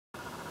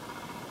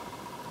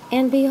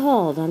And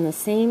behold, on the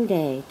same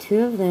day, 2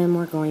 of them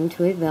were going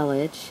to a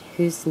village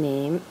whose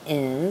name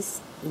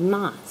is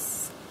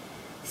Emmaus,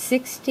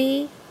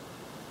 60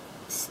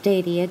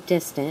 stadia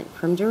distant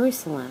from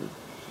Jerusalem.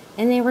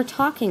 And they were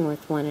talking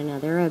with one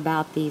another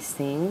about these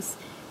things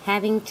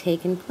having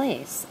taken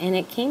place. And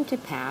it came to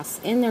pass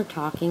in their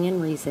talking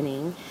and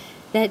reasoning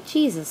that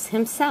Jesus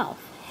himself,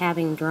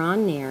 having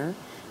drawn near,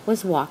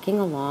 was walking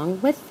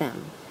along with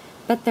them.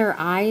 But their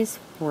eyes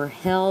were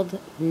held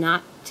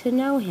not to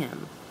know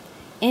him.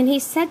 And he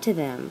said to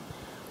them,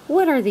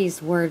 What are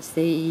these words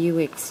that you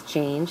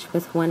exchange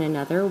with one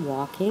another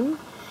walking?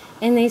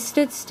 And they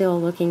stood still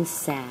looking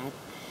sad.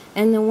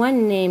 And the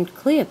one named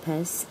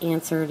Cleopas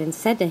answered and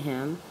said to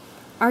him,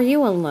 Are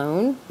you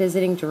alone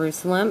visiting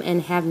Jerusalem,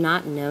 and have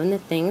not known the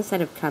things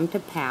that have come to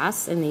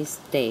pass in these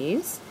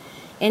days?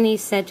 And he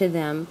said to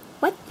them,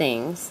 What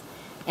things?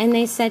 And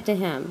they said to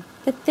him,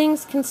 The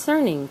things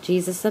concerning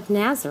Jesus of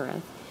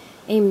Nazareth,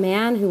 a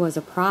man who was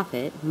a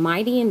prophet,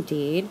 mighty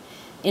indeed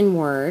in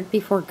word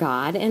before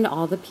God and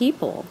all the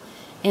people.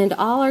 And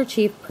all our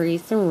chief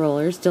priests and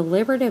rulers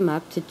delivered him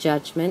up to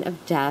judgment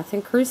of death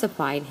and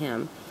crucified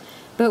him.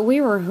 But we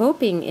were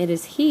hoping it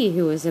is he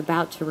who is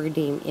about to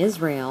redeem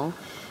Israel.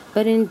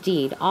 But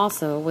indeed,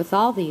 also, with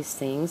all these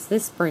things,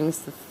 this brings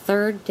the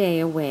 3rd day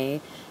away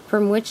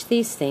from which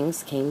these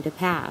things came to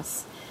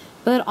pass.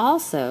 But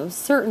also,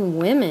 certain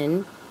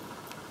women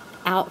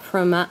out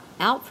from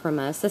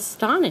us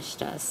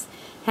astonished us,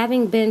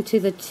 having been to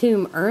the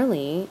tomb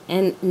early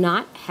and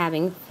not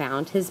having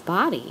found his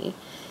body.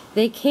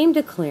 They came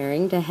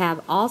declaring to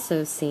have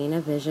also seen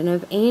a vision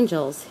of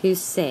angels who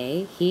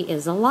say he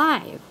is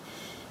alive.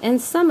 And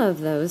some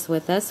of those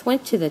with us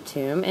went to the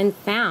tomb and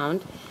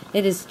found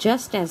it is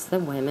just as the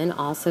women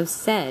also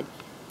said,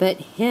 but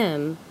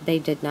him they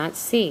did not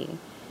see.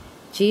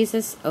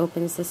 Jesus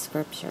opens the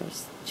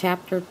scriptures.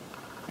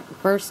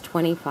 Verse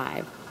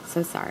 25.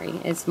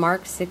 It's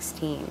Mark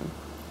 16.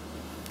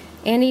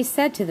 And he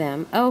said to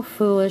them, O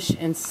foolish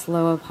and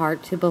slow of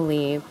heart to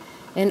believe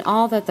in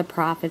all that the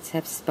prophets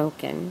have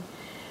spoken.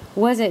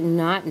 Was it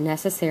not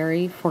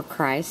necessary for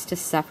Christ to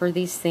suffer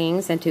these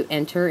things and to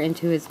enter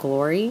into his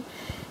glory?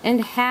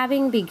 And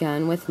having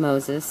begun with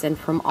Moses and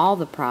from all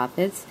the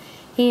prophets,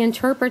 he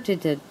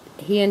interpreted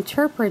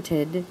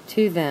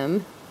to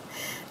them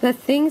the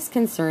things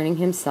concerning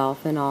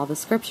himself in all the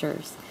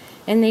scriptures.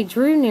 And they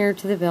drew near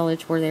to the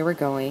village where they were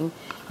going,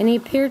 and he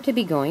appeared to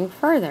be going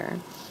further.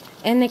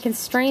 And they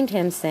constrained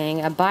him,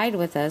 saying, Abide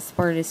with us,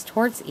 for it is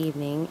towards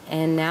evening,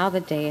 and now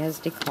the day has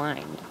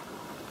declined.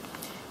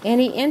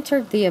 And he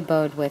entered the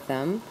abode with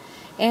them.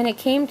 And it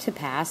came to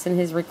pass, in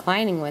his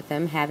reclining with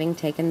them, having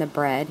taken the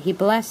bread, he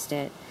blessed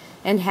it,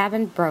 and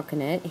having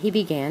broken it, he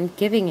began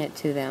giving it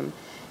to them.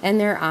 And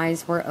their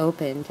eyes were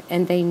opened,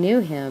 and they knew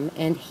him,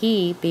 and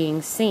he,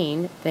 being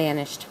seen,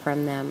 vanished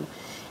from them.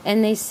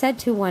 And they said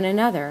to one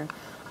another,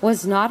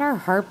 Was not our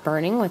heart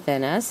burning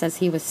within us as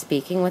he was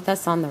speaking with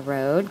us on the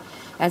road,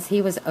 as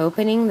he was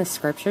opening the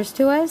scriptures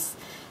to us?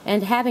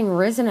 And having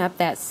risen up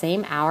that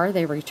same hour,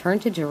 they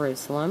returned to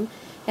Jerusalem,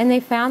 and they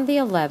found the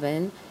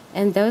 11,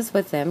 and those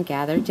with them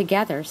gathered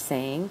together,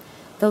 saying,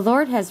 The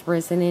Lord has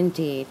risen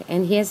indeed,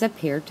 and he has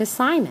appeared to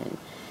Simon.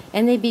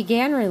 And they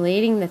began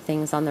relating the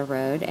things on the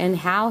road, and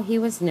how he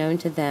was known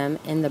to them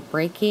in the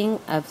breaking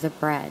of the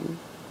bread.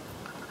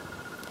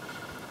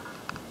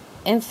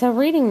 And so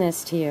reading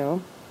this to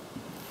you,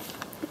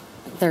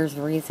 there's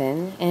a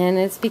reason, and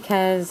it's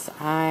because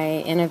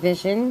in a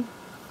vision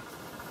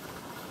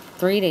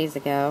 3 days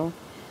ago,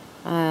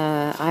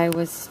 I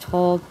was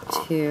told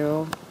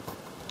to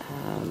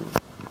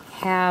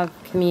have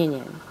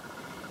communion,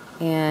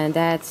 and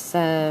that's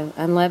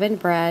unleavened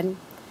bread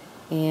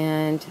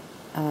and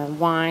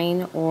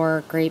wine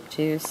or grape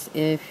juice.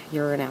 If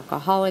you're an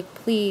alcoholic,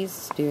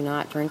 please do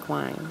not drink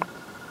wine,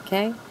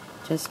 okay?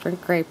 Just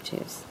drink grape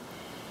juice.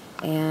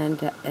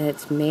 And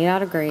it's made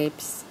out of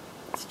grapes.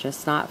 It's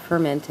just not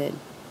fermented.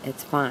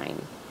 It's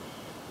fine.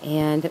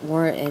 And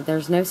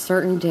there's no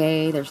certain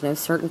day, there's no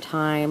certain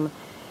time,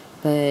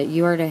 but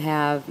you are to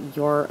have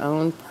your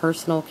own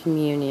personal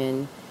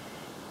communion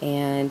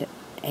and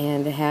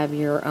have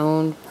your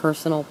own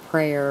personal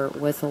prayer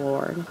with the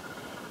Lord.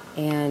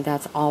 And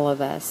that's all of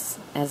us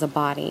as a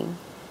body.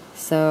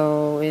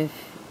 So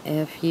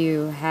if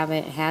you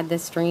haven't had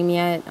this dream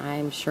yet,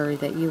 I'm sure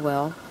that you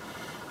will.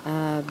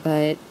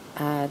 But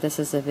this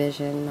is a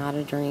vision, not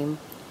a dream.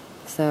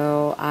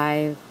 So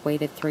I've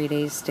waited 3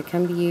 days to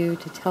come to you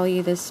to tell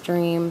you this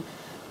dream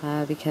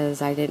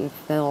because I didn't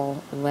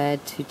feel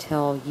led to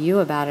tell you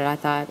about it. I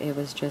thought it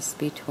was just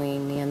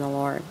between me and the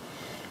Lord.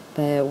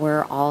 But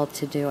we're all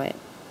to do it.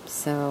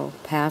 So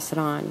pass it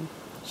on.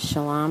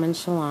 Shalom and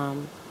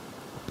shalom.